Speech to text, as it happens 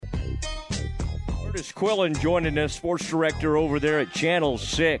Kurtis Quillin joining us, sports director over there at Channel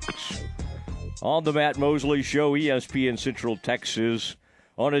 6 on the Matt Mosley Show, ESPN Central Texas,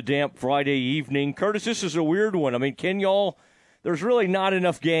 on a damp Friday evening. Kurtis, this is a weird one. I mean, there's really not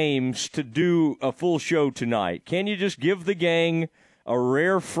enough games to do a full show tonight. Can you just give the gang a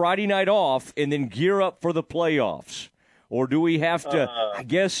rare Friday night off and then gear up for the playoffs? Or do we have to, I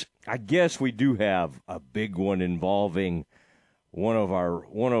guess we do have a big one involving one of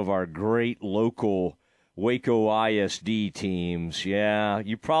our great local Waco ISD teams. Yeah,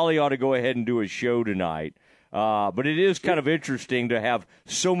 you probably ought to go ahead and do a show tonight. But it is kind of interesting to have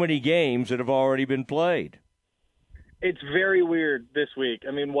so many games that have already been played. It's very weird this week.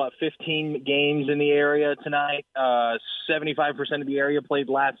 I mean, 15 games in the area tonight? 75% of the area played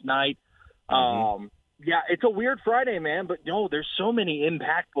last night. Yeah, it's a weird Friday, man. But, no, there's so many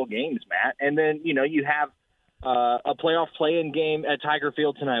impactful games, Matt. And then, you have a playoff play-in game at Tiger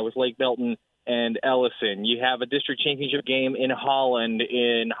Field tonight with Lake Belton and Ellison. You have a district championship game in Holland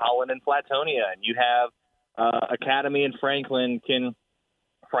and Flatonia. And you have Academy and Franklin. Can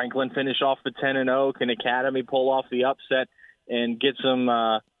Franklin finish off the 10-0? Can Academy pull off the upset and get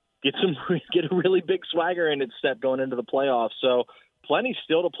a really big swagger in its step going into the playoffs? So plenty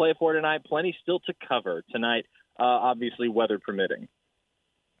still to play for tonight, plenty still to cover tonight, obviously weather permitting.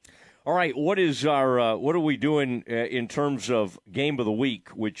 All right, what are we doing in terms of game of the week,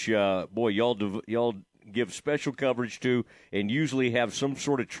 which y'all give special coverage to, and usually have some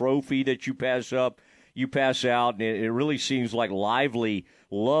sort of trophy that you pass out, and it really seems like Lively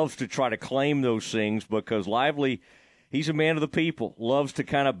loves to try to claim those things because Lively, he's a man of the people, loves to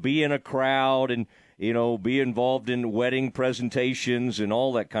kind of be in a crowd and be involved in wedding presentations and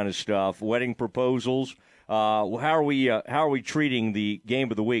all that kind of stuff, wedding proposals. How are we treating the game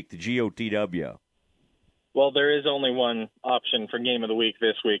of the week, the GOTW? Well, there is only one option for game of the week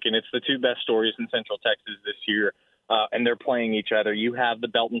this week, and it's the two best stories in Central Texas this year, and they're playing each other. You have the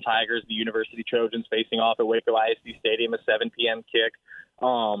Belton Tigers, the University Trojans, facing off at Waco ISD Stadium, a 7 p.m. kick.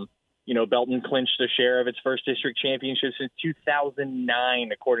 Belton clinched a share of its first district championship since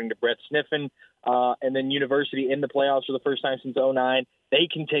 2009, according to Brett Sniffen. And then University in the playoffs for the first time since 2009. They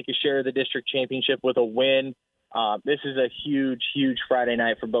can take a share of the district championship with a win. This is a huge, huge Friday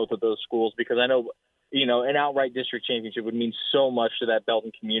night for both of those schools because I know, an outright district championship would mean so much to that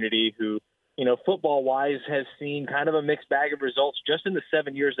Belton community who, football-wise has seen kind of a mixed bag of results just in the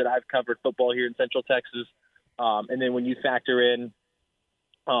 7 years that I've covered football here in Central Texas. And then when you factor in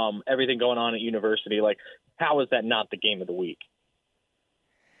everything going on at University, how is that not the game of the week?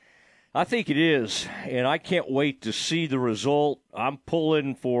 I think it is, and I can't wait to see the result. I'm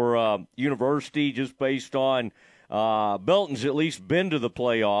pulling for University just based on Belton's at least been to the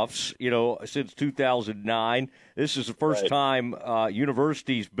playoffs, since 2009. This is the first time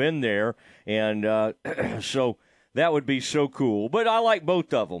University's been there, and so that would be so cool. But I like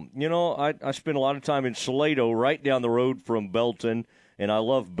both of them. I spent a lot of time in Salado, right down the road from Belton, and I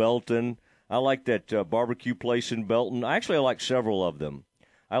love Belton. I like that barbecue place in Belton. I like several of them.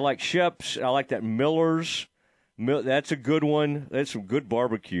 I like Shep's. I like that Miller's. That's a good one. That's some good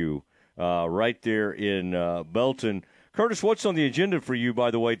barbecue right there in Belton. Kurtis, what's on the agenda for you, by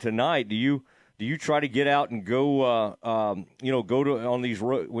the way, tonight? Do you try to get out and go, go to on these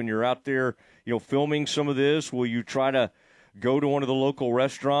when you're out there, filming some of this? Will you try to go to one of the local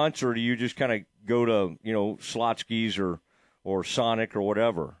restaurants, or do you just kind of go to, Slotsky's or Sonic or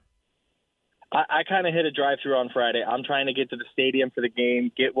whatever? I kind of hit a drive-through on Friday. I'm trying to get to the stadium for the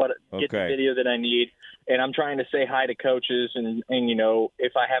game, get the video that I need, and I'm trying to say hi to coaches and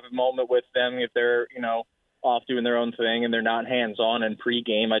if I have a moment with them, if they're off doing their own thing and they're not hands-on and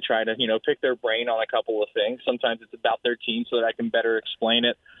pre-game, I try to pick their brain on a couple of things. Sometimes it's about their team so that I can better explain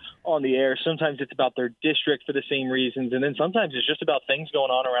it on the air. Sometimes it's about their district for the same reasons, and then sometimes it's just about things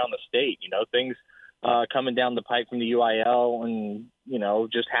going on around the state. things coming down the pipe from the UIL and,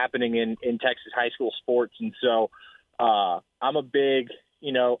 just happening in Texas high school sports. And so I'm a big,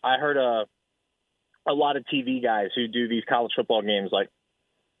 I heard a lot of TV guys who do these college football games,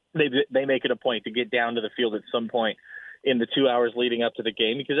 they make it a point to get down to the field at some point in the 2 hours leading up to the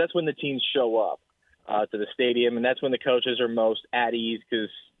game because that's when the teams show up to the stadium, and that's when the coaches are most at ease because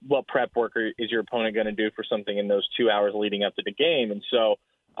what prep work is your opponent going to do for something in those 2 hours leading up to the game. And so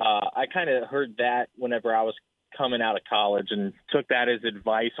I kind of heard that whenever I was coming out of college and took that as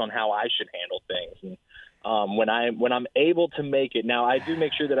advice on how I should handle things. And when I'm able to make it, now I do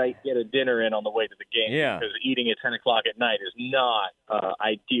make sure that I get a dinner in on the way to the game because eating at 10 o'clock at night is not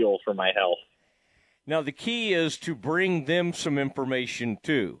ideal for my health. Now, the key is to bring them some information,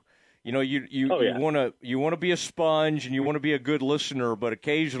 too. You know, you want to be a sponge and you want to be a good listener, but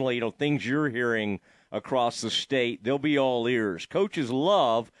occasionally, you know, things you're hearing across the state, they'll be all ears. Coaches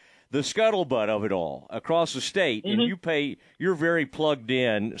love the scuttlebutt of it all across the state, and you're very plugged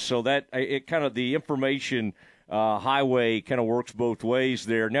in, so that it kind of the information highway kind of works both ways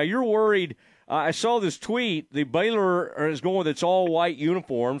there. Now you're worried. I saw this tweet. The Baylor is going with its all-white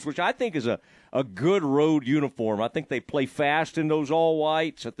uniforms, which I think is a good road uniform. I think they play fast in those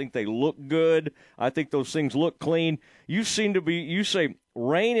all-whites. I think they look good. I think those things look clean. You say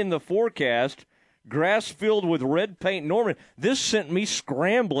rain in the forecast, grass filled with red paint. Norman, this sent me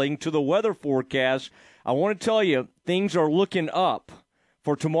scrambling to the weather forecast. I want to tell you, things are looking up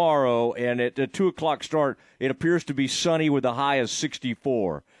for tomorrow, and at the 2 o'clock start, it appears to be sunny with a high of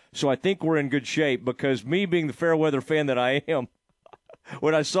 64. So I think we're in good shape because me being the fair weather fan that I am,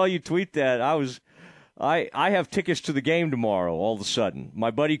 when I saw you tweet that, I have tickets to the game tomorrow all of a sudden.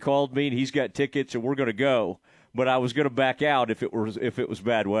 My buddy called me, and he's got tickets, and we're going to go. But I was going to back out if it was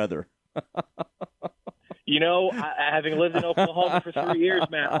bad weather. You know, having lived in Oklahoma for 3 years,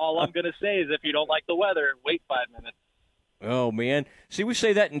 man, all I'm going to say is if you don't like the weather, wait 5 minutes. Oh, man. See, we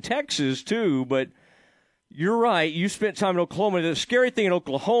say that in Texas, too, but you're right. You spent time in Oklahoma. The scary thing in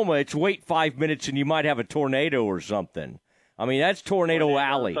Oklahoma, it's wait 5 minutes and you might have a tornado or something. I mean, that's Tornado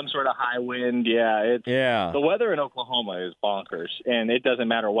Alley. Some sort of high wind, yeah. The weather in Oklahoma is bonkers, and it doesn't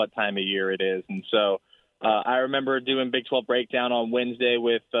matter what time of year it is. And so I remember doing Big 12 Breakdown on Wednesday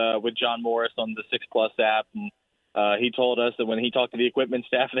with John Morris on the 6+ app, and he told us that when he talked to the equipment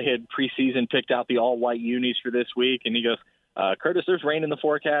staff, they had preseason picked out the all-white unis for this week, and he goes, Kurtis, there's rain in the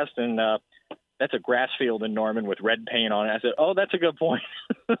forecast, and that's a grass field in Norman with red paint on it. I said, oh, that's a good point.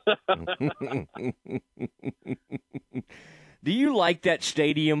 Do you like that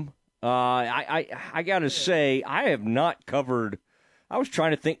stadium? I got to say, I have not covered – I was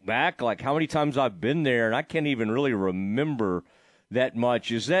trying to think back, like, how many times I've been there, and I can't even really remember that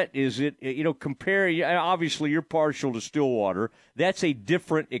much. Is it, you know, obviously you're partial to Stillwater. That's a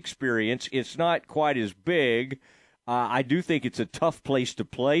different experience. It's not quite as big. I do think it's a tough place to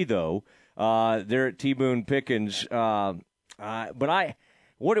play, though, there at T. Boone Pickens. But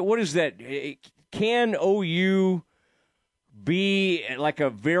what is that? Can OU be like a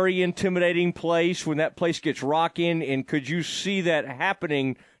very intimidating place when that place gets rocking? And could you see that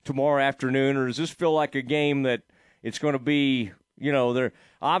happening tomorrow afternoon? Or does this feel like a game that it's going to be, you know, they're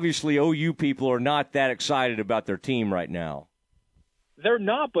obviously OU people are not that excited about their team right now. They're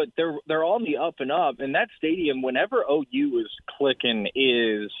not, but they're on the up and up. And that stadium, whenever OU is clicking,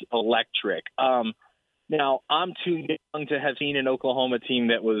 is electric. Now, I'm too young to have seen an Oklahoma team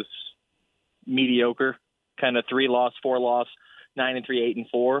that was mediocre, kind of 3-loss, 4-loss, 9-3,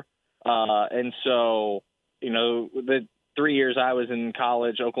 8-4. And so, you know, the 3 years I was in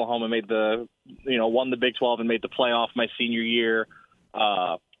college, Oklahoma won the Big 12 and made the playoff my senior year.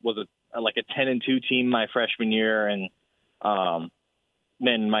 Was a 10-2 team my freshman year, and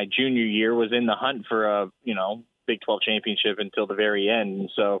then my junior year was in the hunt for a Big 12 championship until the very end. And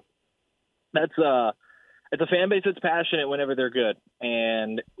so it's a fan base that's passionate whenever they're good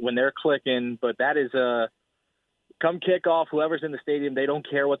and when they're clicking. But that is come kickoff, whoever's in the stadium, they don't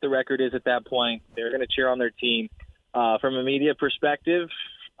care what the record is at that point. They're going to cheer on their team. From a media perspective,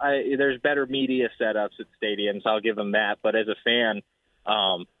 there's better media setups at stadiums. I'll give them that. But as a fan,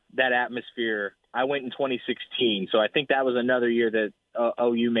 that atmosphere, I went in 2016, so I think that was another year that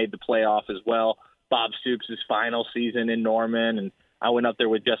OU made the playoff as well. Bob Stoops' final season in Norman, and I went up there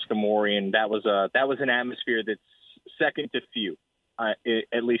with Jessica Maury, and that was an atmosphere that's second to few,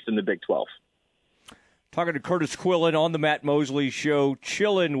 at least in the Big 12. Talking to Kurtis Quillin on the Matt Mosley Show,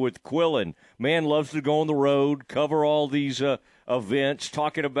 chilling with Quillin. Man loves to go on the road, cover all these events,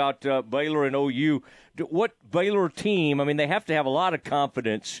 talking about Baylor and OU. What Baylor team, I mean, they have to have a lot of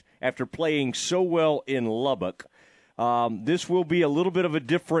confidence after playing so well in Lubbock. This will be a little bit of a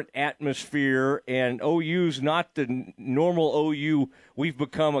different atmosphere, and OU's not the normal OU we've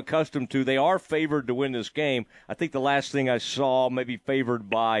become accustomed to. They are favored to win this game. I think the last thing I saw, maybe favored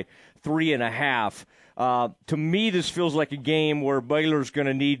by 3.5. To me, this feels like a game where Baylor's going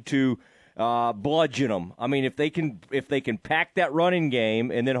to need to bludgeon them. I mean, if they can pack that running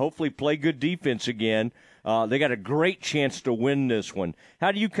game and then hopefully play good defense again, they got a great chance to win this one.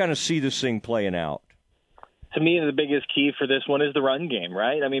 How do you kind of see this thing playing out? To me, the biggest key for this one is the run game,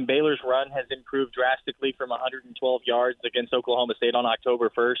 right? I mean, Baylor's run has improved drastically from 112 yards against Oklahoma State on October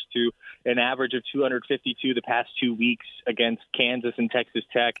 1st to an average of 252 the past 2 weeks against Kansas and Texas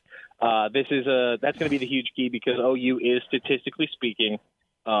Tech. That's going to be the huge key because OU is, statistically speaking,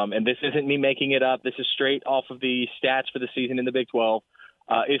 and this isn't me making it up, this is straight off of the stats for the season in the Big 12,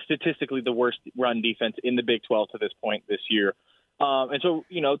 is statistically the worst run defense in the Big 12 to this point this year. And so,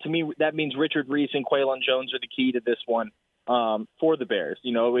 to me, that means Richard Reese and Quaylon Jones are the key to this one for the Bears.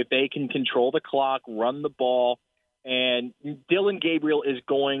 If they can control the clock, run the ball, and Dylan Gabriel is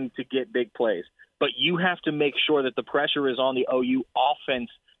going to get big plays. But you have to make sure that the pressure is on the OU offense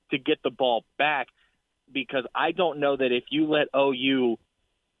to get the ball back, because I don't know that if you let OU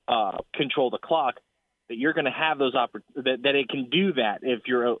control the clock, that you're going to have those that it can do that if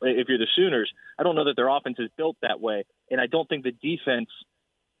you're the Sooners. I don't know that their offense is built that way, and I don't think the defense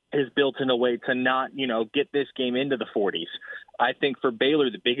is built in a way to not get this game into the 40s. I think for Baylor,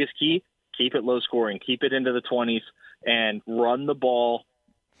 the biggest key: keep it low scoring, keep it into the 20s, and run the ball,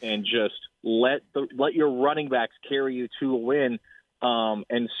 and just let your running backs carry you to a win.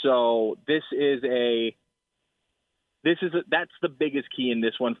 And so that's the biggest key in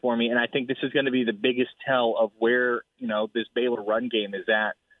this one for me. And I think this is going to be the biggest tell of where, this Baylor run game is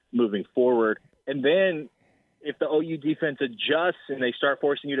at moving forward. And then if the OU defense adjusts and they start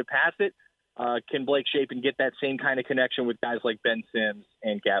forcing you to pass it, can Blake Shapen get that same kind of connection with guys like Ben Sims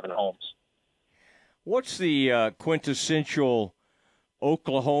and Gavin Holmes? What's the quintessential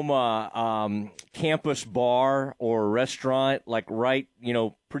Oklahoma campus bar or restaurant, like right,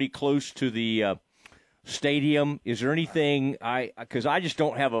 pretty close to the stadium? Is there anything because I just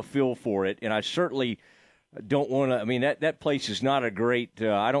don't have a feel for it, and I certainly don't want to. I mean, that place is not a great.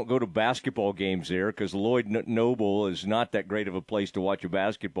 I don't go to basketball games there because Lloyd Noble is not that great of a place to watch a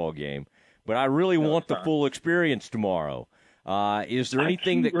basketball game. But I really want the full experience tomorrow. Is there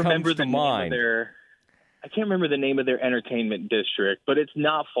anything that comes to mind? I can't remember the name of their entertainment district, but it's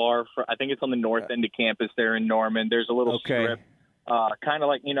not far from. I think it's on the north end of campus there in Norman. There's a little strip, kind of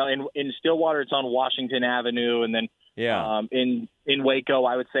like in Stillwater, it's on Washington Avenue, and then in Waco,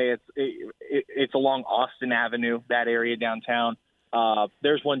 I would say it's along Austin Avenue, that area downtown.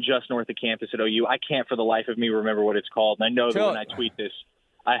 There's one just north of campus at OU. I can't for the life of me remember what it's called, and I know that when I tweet this,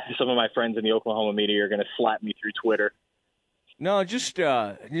 some of my friends in the Oklahoma media are going to slap me through Twitter. No, just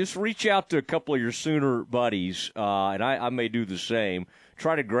reach out to a couple of your Sooner buddies, and I may do the same.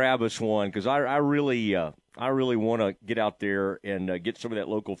 Try to grab us one, because I really want to get out there and get some of that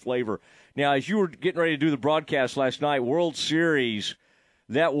local flavor. Now, as you were getting ready to do the broadcast last night, World Series,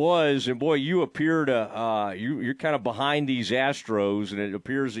 that was, and boy, you appear to you're kind of behind these Astros, and it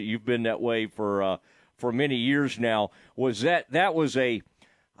appears that you've been that way for many years now. Was that was a?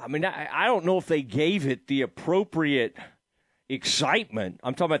 I mean, I don't know if they gave it the appropriate excitement.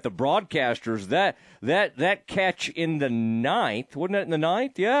 I'm talking about the broadcasters. That catch in the ninth, wasn't that in the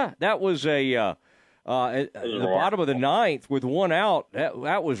ninth? Yeah, that was at the bottom of the ninth with one out.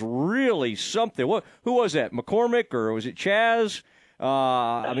 That was really something. Who was that? McCormick, or was it Chaz?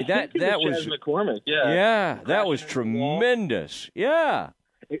 I mean, that was Chaz McCormick. Yeah, yeah, that was tremendous. Yeah.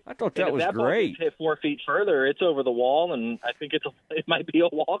 I thought that was great. If that ball hit 4 feet further, it's over the wall, and I think it might be a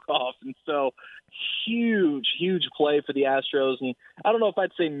walk-off. And so huge play for the Astros. And I don't know if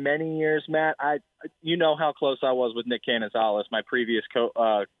I'd say many years, Matt. You know how close I was with Nick Canizales, my previous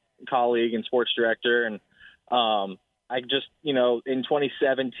colleague and sports director. And I just, in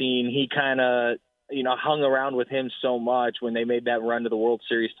 2017, he kind of, hung around with him so much when they made that run to the World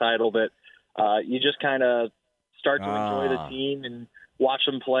Series title that you just kind of start to enjoy the team and watch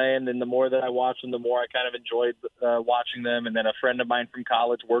them play. And then the more that I watched them, the more I kind of enjoyed watching them. And then a friend of mine from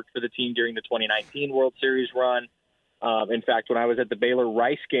college worked for the team during the 2019 World Series run. In fact, when I was at the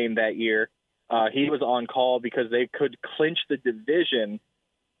Baylor-Rice game that year, he was on call because they could clinch the division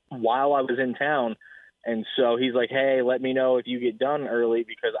while I was in town. And so he's like, hey, let me know if you get done early,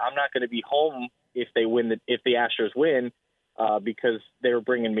 because I'm not going to be home if the Astros win, because they were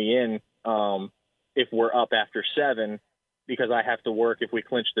bringing me in if we're up after 7, because I have to work if we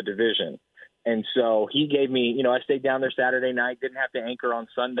clinch the division. And so he gave me, I stayed down there Saturday night, didn't have to anchor on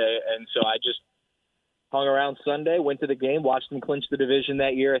Sunday. And so I just hung around Sunday, went to the game, watched them clinch the division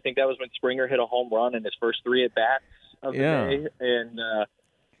that year. I think that was when Springer hit a home run in his first 3 at-bats of the day. And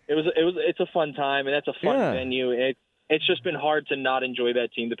it's a fun time, and that's a fun venue. It's just been hard to not enjoy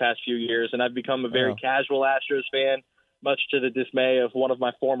that team the past few years. And I've become a very casual Astros fan, much to the dismay of one of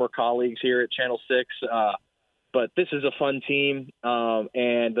my former colleagues here at Channel 6. But this is a fun team,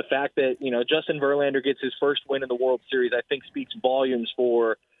 and the fact that, Justin Verlander gets his first win in the World Series, I think speaks volumes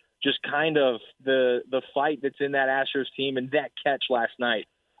for just kind of the fight that's in that Astros team, and that catch last night.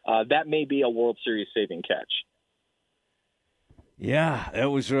 That may be a World Series saving catch. Yeah,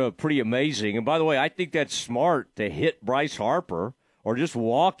 that was pretty amazing. And by the way, I think that's smart to hit Bryce Harper or just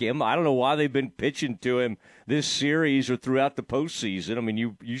walk him. I don't know why they've been pitching to him this series or throughout the postseason. I mean,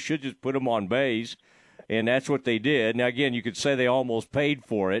 you should just put him on base. and that's what they did. Now, again, you could say they almost paid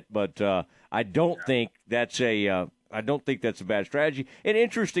for it, but I don't think that's a bad strategy. And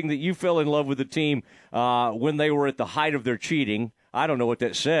interesting that you fell in love with the team when they were at the height of their cheating. I don't know what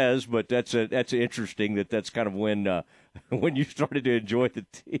that says, but that's interesting that's kind of when you started to enjoy the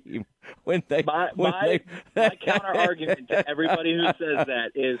team. My counter argument to everybody who says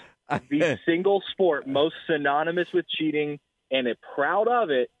that is the single sport most synonymous with cheating and proud of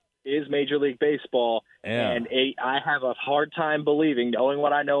it is Major League Baseball. Yeah. And I have a hard time believing, knowing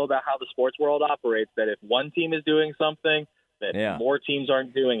what I know about how the sports world operates, that if one team is doing something, that more teams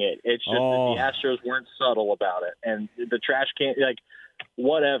aren't doing it. It's just that the Astros weren't subtle about it. And the trash can, like,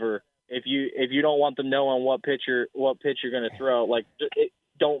 whatever. If you don't want them knowing what pitch you're going to throw, like,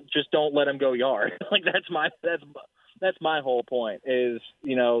 don't let them go yard. Like, that's my whole point is,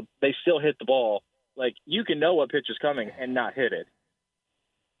 they still hit the ball. Like, you can know what pitch is coming and not hit it.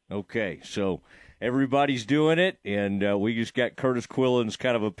 Okay, so everybody's doing it, and we just got Kurtis Quillin's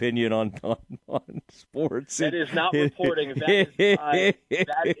kind of opinion on sports. That is not reporting. That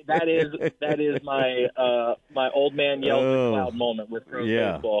is my old man yells at cloud moment with pro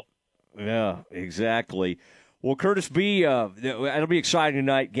baseball. Yeah, exactly. Well, Kurtis B, that'll be exciting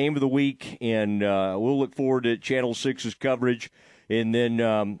tonight, game of the week, and we'll look forward to Channel 6's coverage. And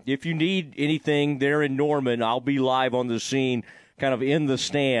then if you need anything there in Norman, I'll be live on the scene, kind of in the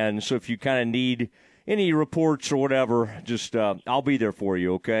stand. So if you kind of need any reports or whatever, just I'll be there for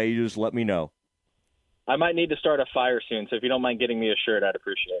you, okay? You just let me know. I might need to start a fire soon, so if you don't mind getting me a shirt, I'd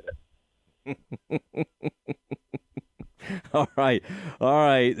appreciate it. All right.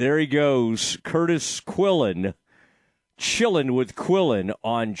 There he goes. Kurtis Quillin, chilling with Quillin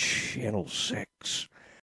on Channel 6.